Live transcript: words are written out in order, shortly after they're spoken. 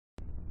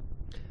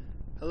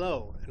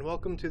Hello, and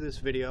welcome to this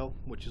video,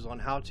 which is on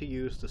how to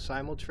use the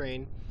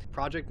SimulTrain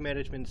project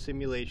management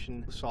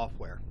simulation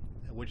software,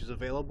 which is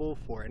available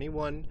for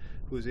anyone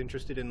who is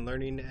interested in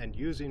learning and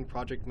using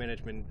project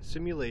management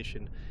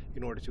simulation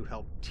in order to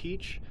help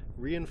teach,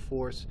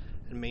 reinforce,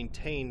 and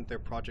maintain their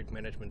project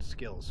management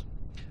skills.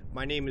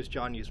 My name is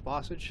John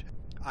Bosic.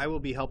 I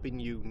will be helping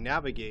you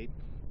navigate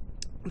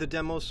the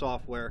demo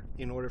software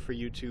in order for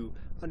you to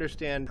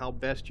understand how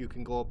best you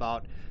can go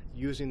about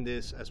using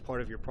this as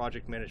part of your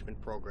project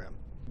management program.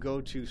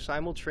 Go to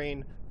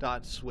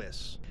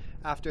simultrain.swiss.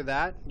 After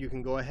that, you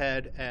can go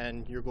ahead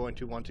and you're going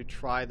to want to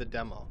try the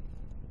demo.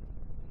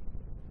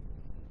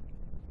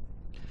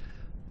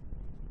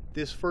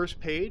 This first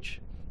page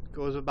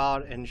goes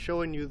about and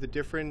showing you the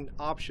different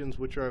options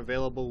which are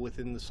available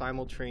within the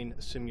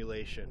SimulTrain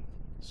simulation.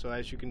 So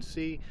as you can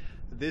see,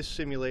 this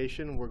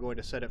simulation, we're going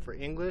to set it for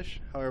English.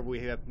 However,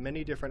 we have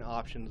many different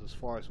options as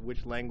far as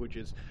which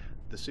languages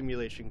the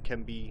simulation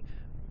can be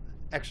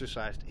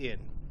exercised in.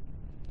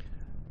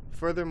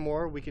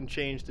 Furthermore, we can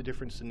change the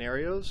different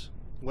scenarios,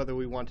 whether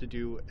we want to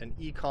do an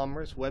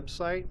e-commerce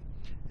website,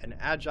 an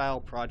agile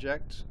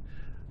project,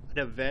 an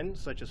event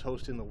such as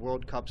hosting the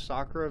World Cup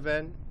soccer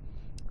event,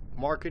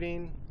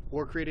 marketing,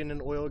 or creating an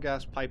oil and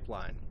gas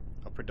pipeline,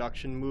 a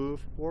production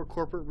move, or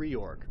corporate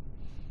reorg.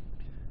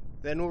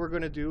 Then what we're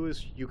going to do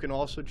is you can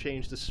also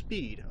change the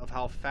speed of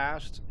how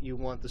fast you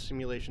want the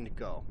simulation to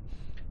go.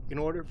 In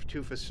order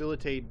to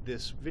facilitate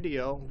this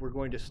video, we're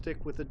going to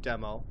stick with a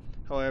demo.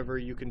 However,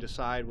 you can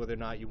decide whether or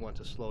not you want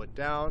to slow it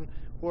down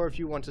or if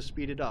you want to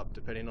speed it up,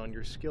 depending on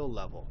your skill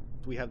level.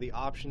 We have the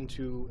option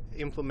to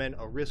implement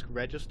a risk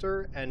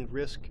register and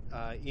risk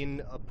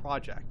in a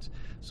project.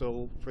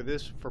 So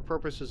for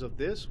purposes of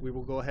this, we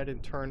will go ahead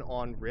and turn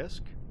on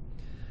risk.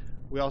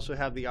 We also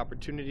have the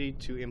opportunity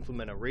to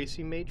implement a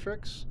racing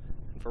matrix.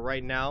 And for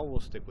right now, we'll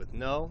stick with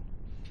no.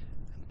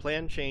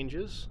 Plan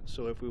changes,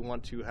 so if we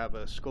want to have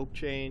a scope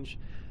change,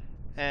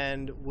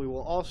 and we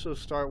will also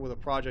start with a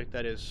project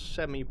that is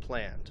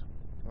semi-planned.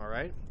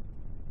 Alright.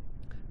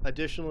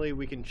 Additionally,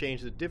 we can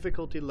change the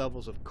difficulty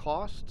levels of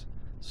cost,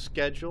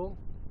 schedule,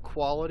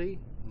 quality,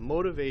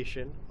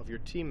 motivation of your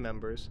team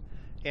members,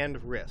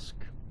 and risk.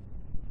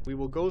 We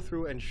will go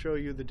through and show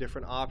you the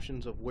different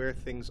options of where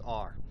things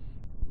are.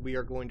 We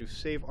are going to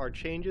save our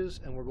changes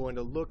and we're going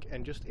to look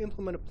and just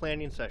implement a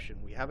planning session.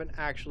 We haven't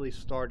actually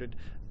started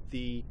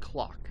the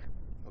clock.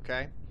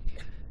 Okay?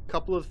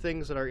 Couple of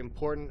things that are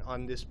important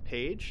on this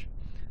page.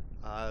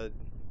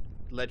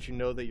 Let you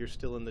know that you're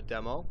still in the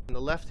demo. In the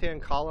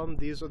left-hand column,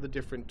 these are the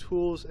different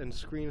tools and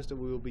screens that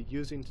we will be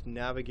using to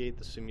navigate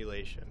the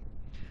simulation.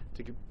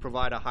 To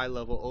provide a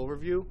high-level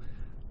overview,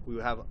 we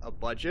have a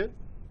budget.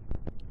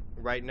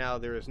 Right now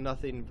there is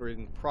nothing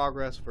in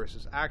progress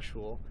versus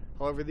actual.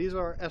 However, these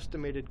are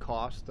estimated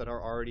costs that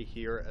are already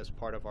here as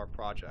part of our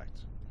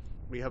project.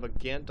 We have a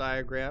Gantt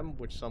diagram,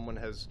 which someone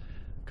has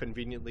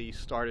conveniently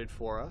started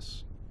for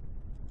us.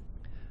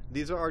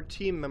 These are our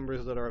team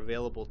members that are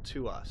available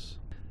to us.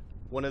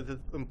 One of the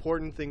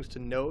important things to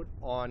note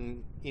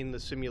in the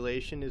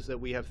simulation is that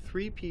we have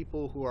 3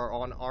 people who are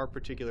on our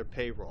particular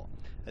payroll,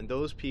 and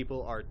those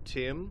people are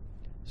Tim,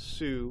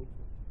 Sue,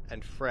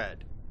 and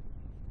Fred.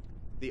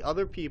 The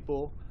other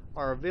people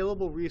are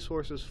available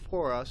resources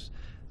for us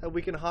that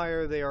we can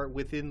hire. They are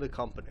within the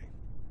company.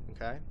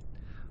 Okay?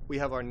 We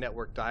have our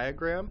network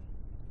diagram.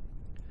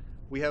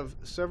 We have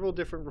several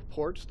different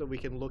reports that we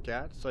can look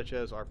at, such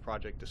as our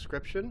project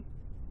description.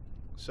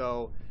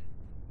 So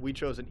we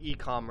chose an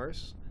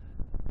e-commerce.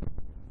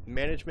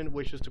 Management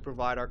wishes to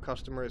provide our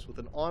customers with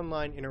an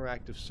online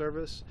interactive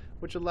service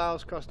which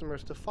allows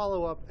customers to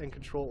follow up and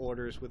control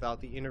orders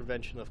without the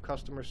intervention of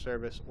customer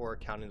service or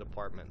accounting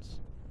departments.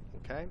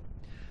 Okay?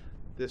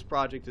 This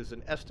project is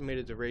an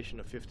estimated duration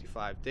of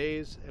 55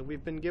 days, and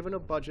we've been given a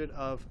budget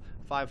of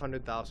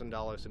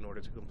 $500,000 in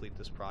order to complete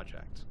this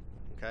project.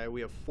 Okay?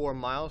 We have 4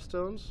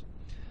 milestones,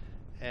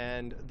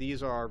 and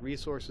these are our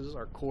resources,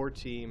 our core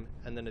team,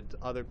 and then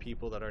other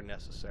people that are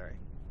necessary.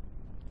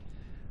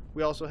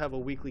 We also have a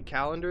weekly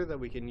calendar that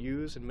we can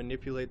use and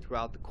manipulate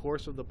throughout the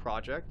course of the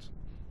project.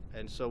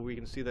 And so we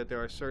can see that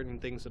there are certain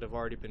things that have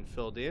already been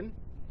filled in,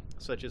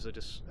 such as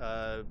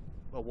a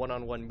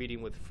one-on-one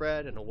meeting with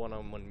Fred and a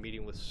one-on-one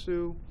meeting with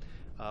Sue.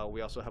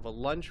 We also have a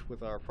lunch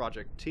with our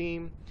project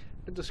team,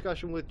 a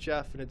discussion with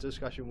Jeff, and a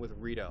discussion with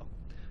Rito.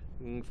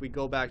 And if we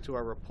go back to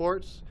our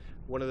reports,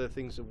 one of the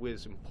things that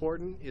is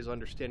important is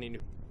understanding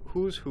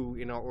who's who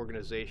in our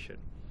organization.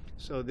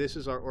 So this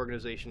is our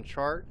organization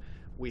chart.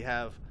 We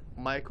have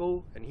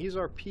Michael, and he's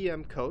our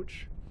PM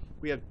coach.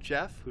 We have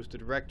Jeff, who's the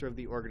director of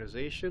the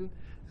organization,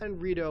 and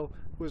Rito,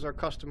 who is our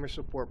customer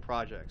support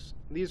projects.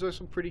 These are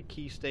some pretty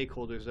key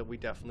stakeholders that we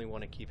definitely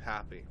want to keep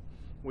happy.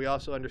 We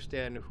also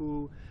understand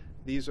who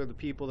these are the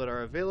people that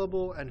are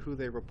available and who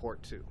they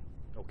report to.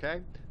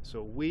 Okay?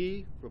 So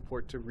we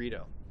report to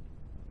Rito.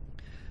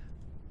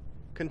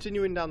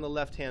 Continuing down the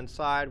left-hand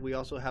side, we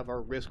also have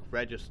our risk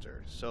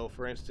register. So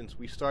for instance,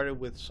 we started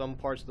with some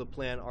parts of the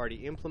plan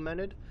already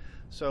implemented.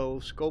 So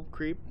scope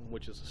creep,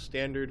 which is a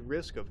standard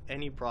risk of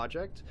any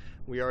project,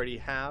 we already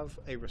have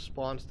a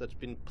response that's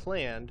been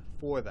planned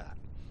for that.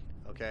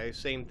 Okay,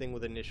 same thing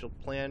with initial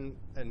plan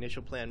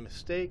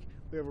mistake,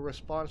 we have a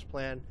response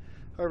plan.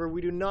 However,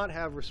 we do not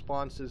have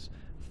responses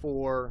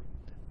for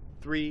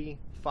 3,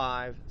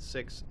 5,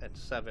 6, and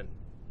 7.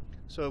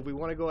 So if we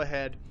want to go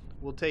ahead,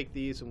 we'll take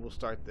these and we'll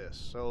start this.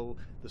 So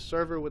the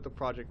server with the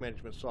project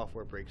management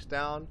software breaks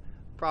down,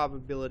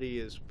 probability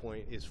is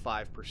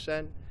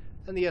 5%,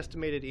 and the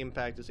estimated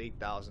impact is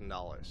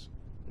 $8,000.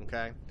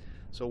 Okay,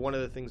 so one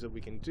of the things that we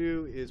can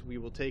do is we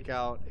will take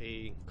out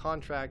a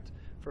contract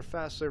for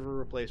fast server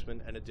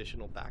replacement and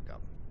additional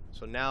backup.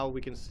 So now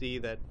we can see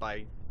that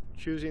by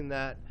choosing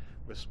that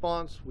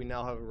response, we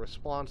now have a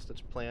response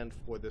that's planned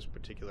for this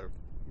particular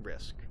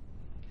risk.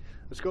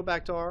 Let's go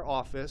back to our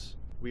office.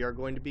 We are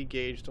going to be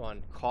gauged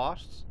on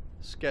costs,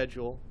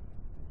 schedule,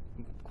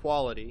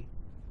 quality,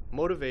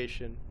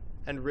 motivation,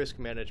 and risk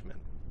management.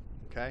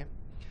 Okay?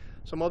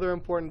 Some other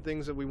important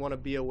things that we want to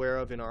be aware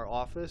of in our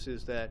office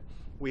is that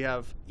we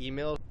have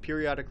emails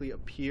periodically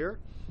appear,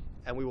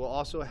 and we will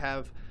also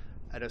have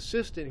an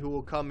assistant who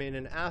will come in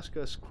and ask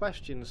us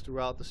questions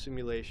throughout the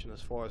simulation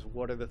as far as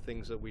what are the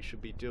things that we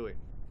should be doing.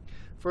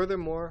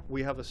 Furthermore,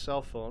 we have a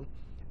cell phone,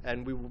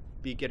 and we will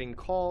be getting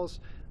calls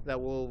that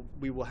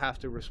we will have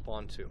to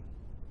respond to.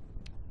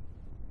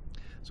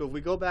 So if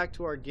we go back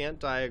to our Gantt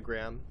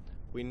diagram,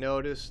 we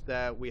notice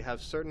that we have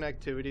certain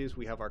activities.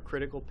 We have our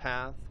critical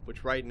path,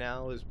 which right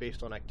now is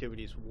based on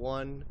activities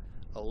 1,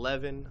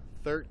 11,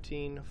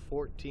 13,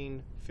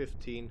 14,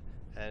 15,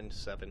 and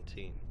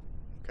 17.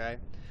 Okay?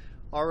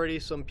 Already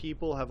some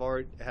people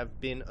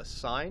have been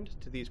assigned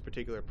to these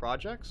particular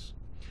projects,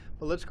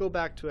 but let's go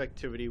back to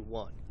activity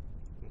 1.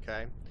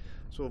 Okay?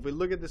 So if we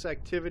look at this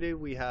activity,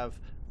 we have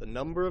the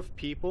number of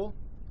people.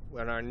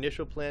 When our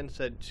initial plan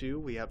said 2,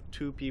 we have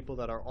 2 people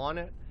that are on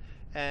it.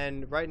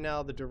 And right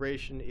now the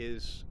duration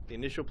is, the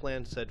initial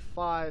plan said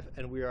 5,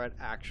 and we are at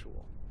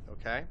actual.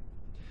 Okay?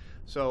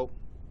 So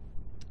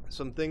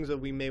some things that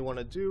we may want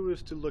to do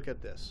is to look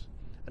at this.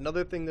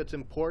 Another thing that's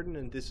important,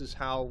 and this is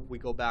how we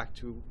go back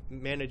to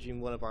managing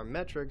one of our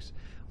metrics,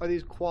 are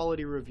these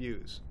quality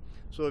reviews.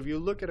 So if you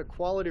look at a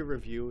quality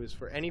review, is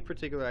for any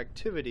particular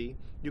activity,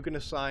 you can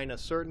assign a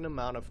certain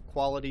amount of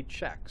quality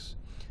checks.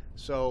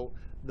 So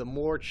the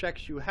more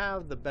checks you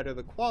have, the better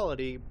the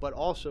quality, but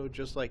also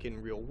just like in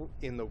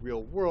the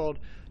real world,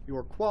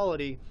 your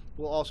quality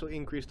will also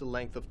increase the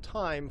length of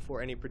time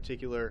for any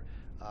particular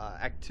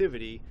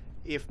activity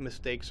if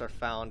mistakes are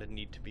found and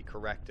need to be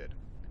corrected.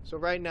 So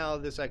right now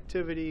this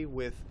activity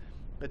with,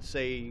 let's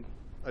say,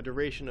 a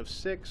duration of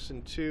 6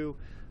 and 2,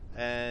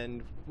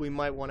 and we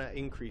might want to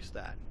increase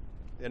that.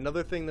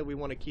 Another thing that we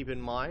want to keep in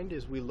mind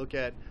is we look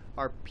at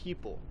our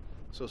people.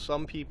 So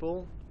some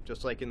people,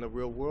 just like in the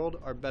real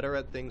world, are better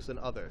at things than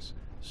others.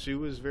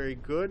 Sue is very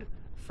good,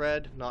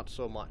 Fred not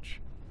so much.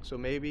 So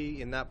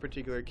maybe in that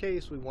particular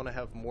case we want to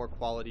have more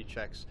quality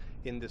checks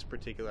in this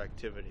particular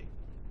activity.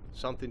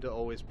 Something to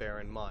always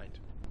bear in mind.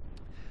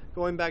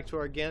 Going back to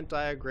our Gantt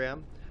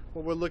diagram,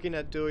 what we're looking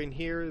at doing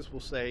here is we'll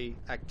say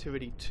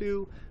activity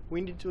 2,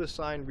 we need to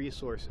assign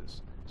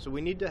resources. So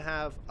we need to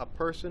have a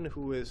person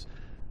who is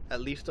at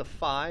least a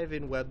 5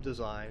 in web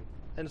design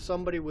and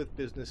somebody with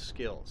business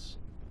skills.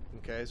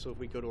 Okay, so if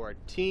we go to our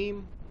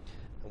team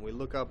and we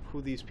look up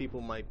who these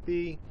people might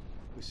be,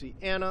 we see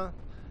Anna.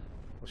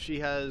 Well, she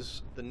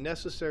has the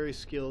necessary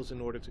skills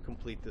in order to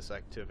complete this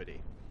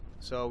activity.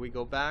 So we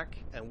go back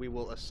and we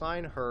will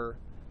assign her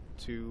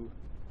to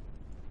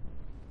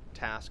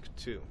task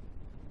 2.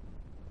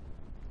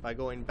 By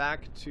going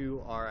back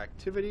to our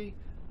activity,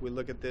 we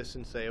look at this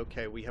and say,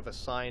 okay, we have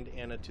assigned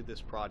Anna to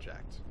this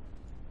project.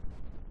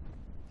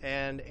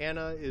 And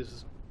Anna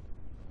is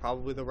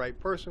probably the right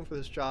person for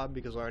this job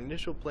because our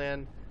initial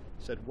plan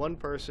said 1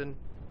 person.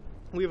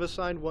 We've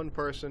assigned 1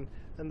 person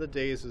and the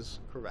days is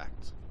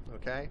correct.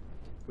 Okay?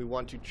 We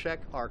want to check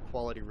our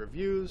quality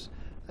reviews,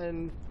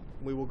 and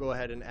we will go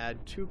ahead and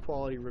add 2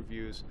 quality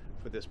reviews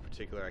for this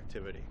particular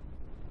activity.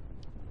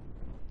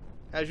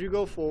 As you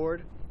go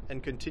forward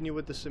and continue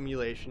with the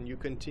simulation, you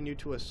continue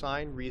to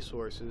assign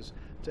resources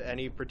to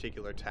any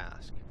particular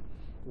task.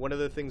 One of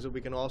the things that we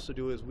can also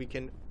do is we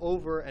can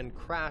over and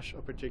crash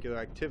a particular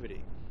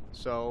activity.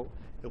 So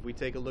if we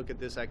take a look at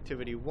this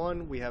activity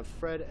 1, we have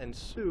Fred and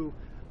Sue,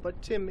 but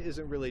Tim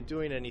isn't really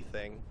doing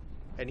anything,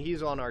 and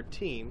he's on our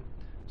team.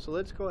 So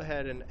let's go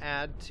ahead and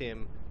add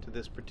Tim to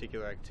this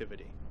particular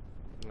activity.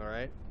 All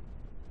right?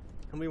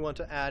 And we want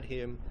to add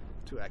him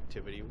to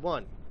activity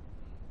 1.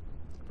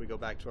 If we go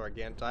back to our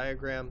Gantt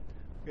diagram,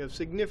 we have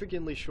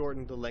significantly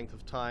shortened the length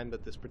of time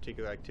that this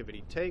particular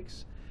activity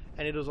takes,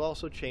 and it has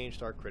also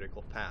changed our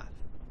critical path.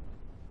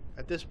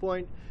 At this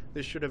point,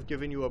 this should have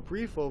given you a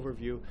brief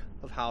overview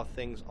of how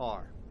things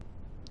are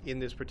in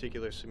this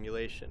particular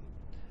simulation.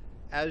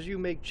 As you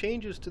make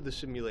changes to the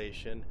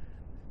simulation,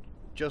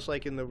 just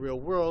like in the real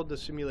world, the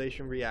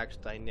simulation reacts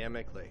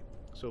dynamically.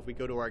 So if we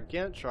go to our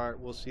Gantt chart,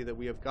 we'll see that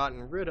we have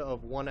gotten rid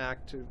of one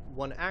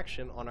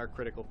action on our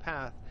critical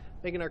path,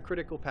 making our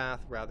critical path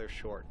rather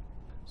short.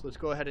 So let's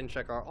go ahead and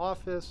check our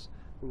office.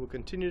 We will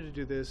continue to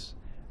do this.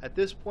 At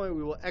this point,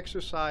 we will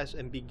exercise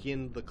and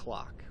begin the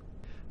clock.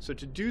 So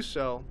to do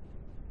so,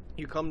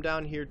 you come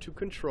down here to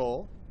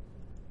Control,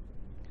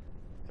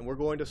 and we're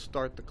going to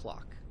start the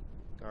clock.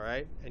 All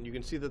right, and you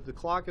can see that the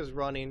clock is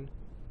running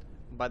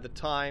by the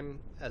time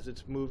as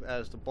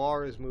the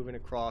bar is moving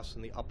across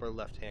in the upper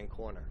left-hand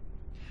corner.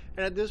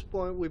 And at this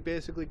point, we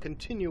basically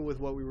continue with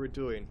what we were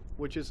doing,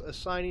 which is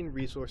assigning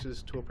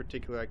resources to a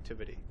particular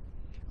activity.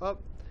 Oh,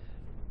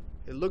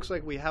 it looks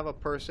like we have a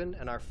person,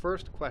 and our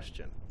first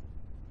question.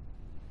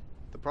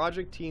 The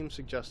project team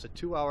suggests a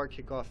 2-hour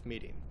kickoff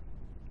meeting.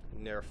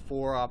 And there are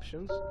 4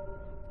 options.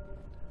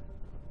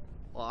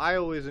 Well, I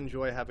always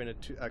enjoy having a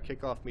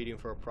kickoff meeting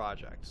for a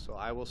project, so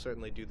I will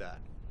certainly do that.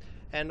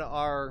 And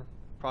our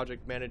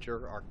project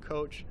manager, our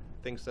coach,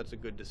 thinks that's a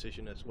good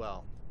decision as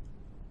well.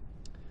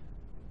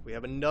 We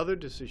have another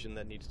decision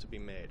that needs to be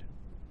made.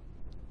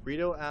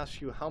 Rito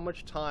asks you how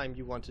much time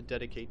you want to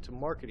dedicate to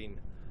marketing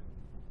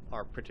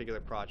our particular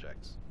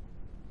projects.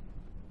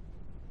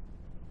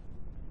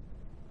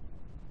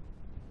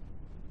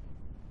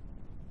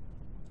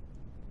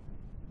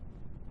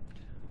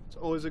 It's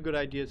always a good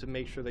idea to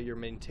make sure that you're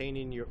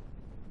maintaining your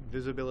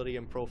visibility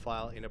and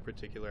profile in a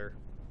particular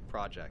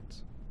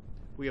project.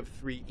 We have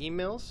 3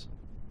 emails.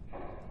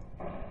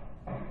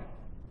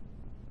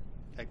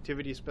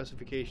 Activity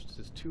specifications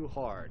is too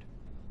hard.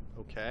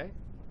 Okay.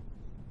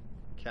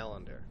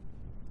 Calendar.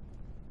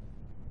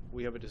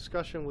 We have a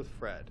discussion with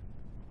Fred.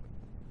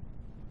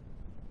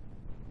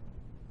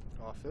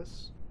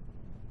 Office.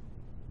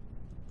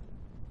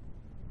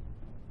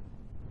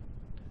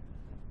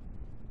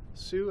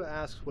 Sue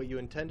asks what you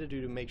intend to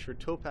do to make sure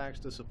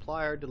Topax, the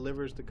supplier,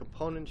 delivers the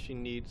components she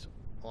needs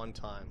on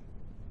time.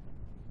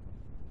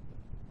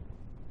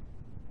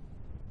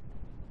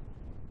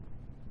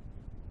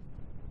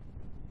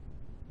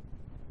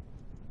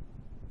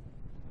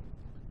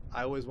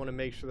 I always want to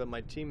make sure that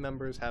my team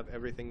members have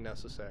everything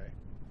necessary.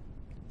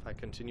 If I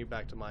continue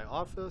back to my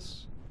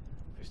office,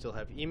 I still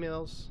have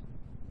emails.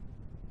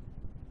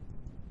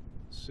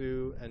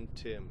 Sue and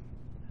Tim.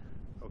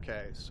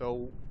 Okay,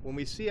 so when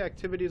we see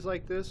activities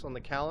like this on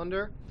the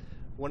calendar,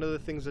 one of the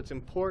things that's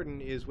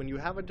important is when you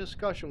have a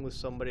discussion with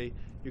somebody,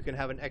 you can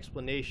have an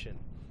explanation.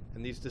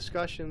 And these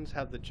discussions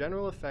have the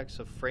general effects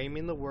of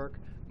framing the work,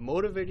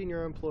 motivating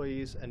your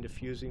employees, and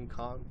diffusing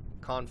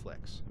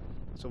conflicts.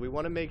 So we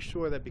want to make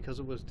sure that because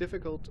it was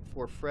difficult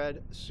for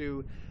Fred,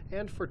 Sue,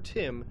 and for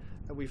Tim,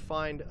 that we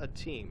find a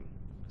team.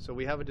 So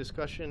we have a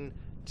discussion.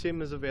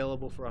 Tim is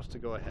available for us to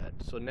go ahead.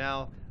 So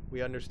now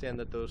we understand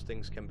that those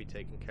things can be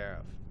taken care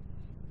of.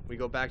 We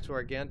go back to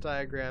our Gantt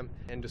diagram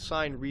and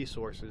assign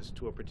resources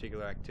to a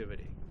particular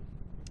activity.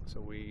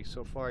 So we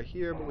so far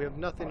here, but we have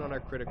nothing on our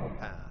critical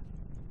path.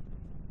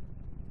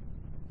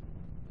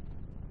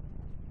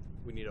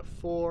 We need a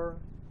 4.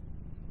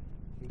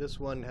 This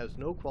one has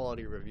no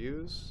quality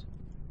reviews.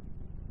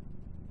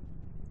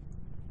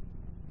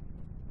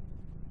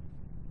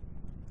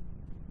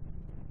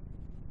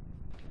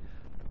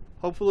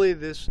 Hopefully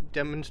this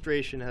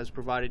demonstration has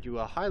provided you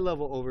a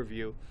high-level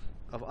overview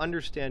of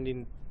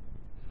understanding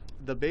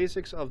the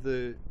basics of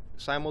the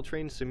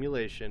SimulTrain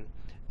simulation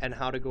and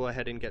how to go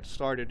ahead and get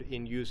started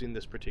in using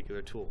this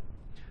particular tool.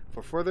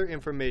 For further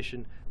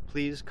information,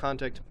 please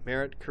contact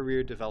Merit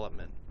Career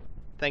Development.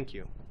 Thank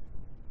you.